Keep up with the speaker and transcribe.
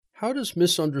How does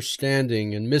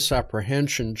misunderstanding and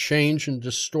misapprehension change and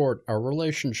distort our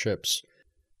relationships?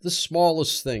 The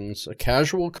smallest things, a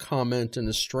casual comment and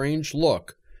a strange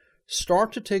look,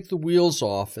 start to take the wheels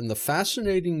off in the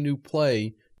fascinating new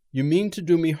play You Mean to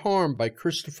Do Me Harm by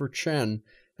Christopher Chen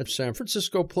at San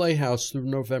Francisco Playhouse through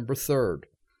November 3rd.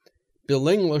 Bill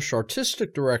English,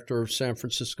 artistic director of San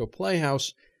Francisco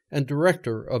Playhouse and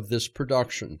director of this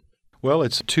production. Well,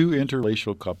 it's two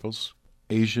interracial couples,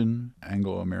 Asian,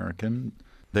 Anglo-American.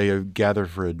 They gather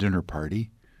for a dinner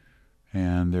party,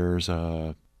 and there's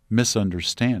a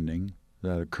misunderstanding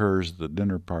that occurs at the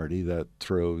dinner party that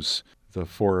throws the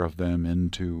four of them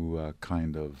into a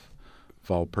kind of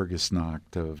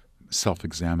Walpurgisnacht of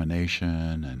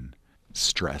self-examination and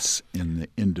stress in the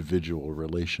individual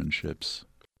relationships.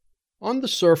 On the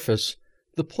surface,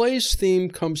 the play's theme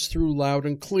comes through loud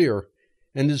and clear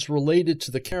and is related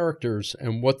to the characters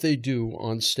and what they do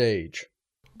on stage.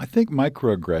 I think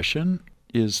microaggression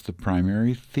is the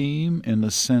primary theme in the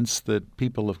sense that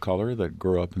people of color that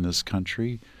grow up in this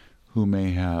country who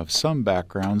may have some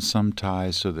background, some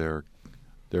ties to their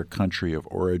country of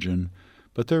origin,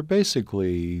 but they're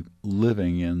basically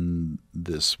living in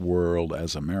this world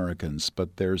as Americans,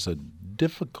 but there's a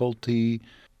difficulty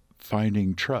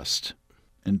finding trust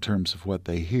in terms of what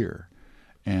they hear.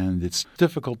 And it's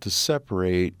difficult to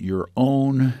separate your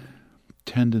own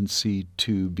tendency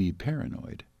to be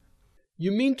paranoid.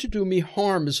 You Mean to Do Me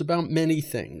Harm is about many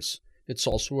things. It's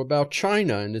also about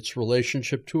China and its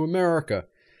relationship to America.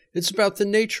 It's about the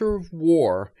nature of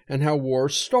war and how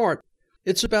wars start.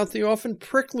 It's about the often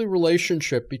prickly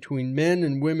relationship between men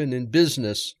and women in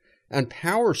business and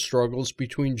power struggles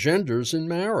between genders in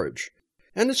marriage.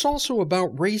 And it's also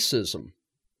about racism.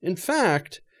 In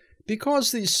fact,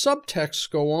 because these subtexts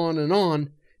go on,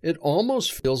 it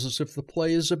almost feels as if the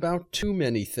play is about too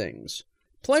many things.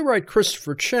 Playwright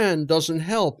Christopher Chen doesn't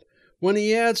help when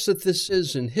he adds that this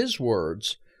is, in his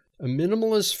words, a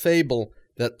minimalist fable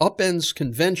that upends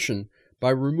convention by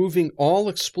removing all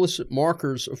explicit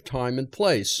markers of time and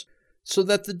place, so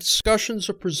that the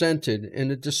discussions are presented in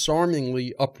a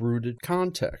disarmingly uprooted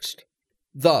context.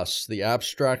 Thus, the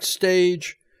abstract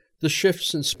stage, the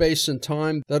shifts in space and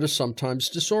time that are sometimes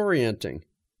disorienting.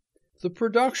 The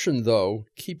production, though,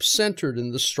 keeps centered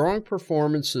in the strong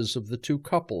performances of the two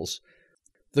couples.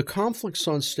 The conflicts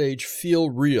on stage feel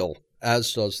real,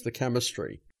 as does the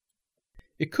chemistry.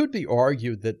 It could be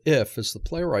argued that if, as the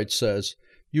playwright says,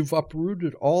 you've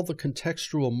uprooted all the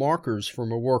contextual markers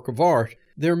from a work of art,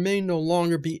 there may no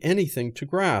longer be anything to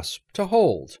grasp, to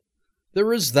hold.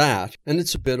 There is that, and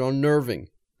it's a bit unnerving.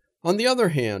 On the other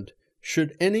hand,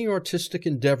 should any artistic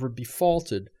endeavor be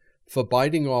faulted for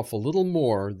biting off a little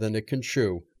more than it can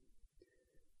chew?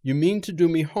 You Mean to Do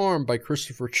Me Harm by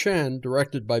Christopher Chen,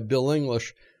 directed by Bill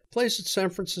English, plays at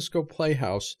San Francisco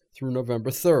Playhouse through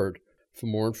November 3rd. For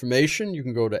more information, you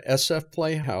can go to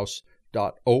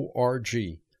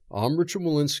sfplayhouse.org. I'm Richard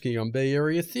Walensky on Bay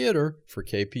Area Theater for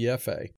KPFA.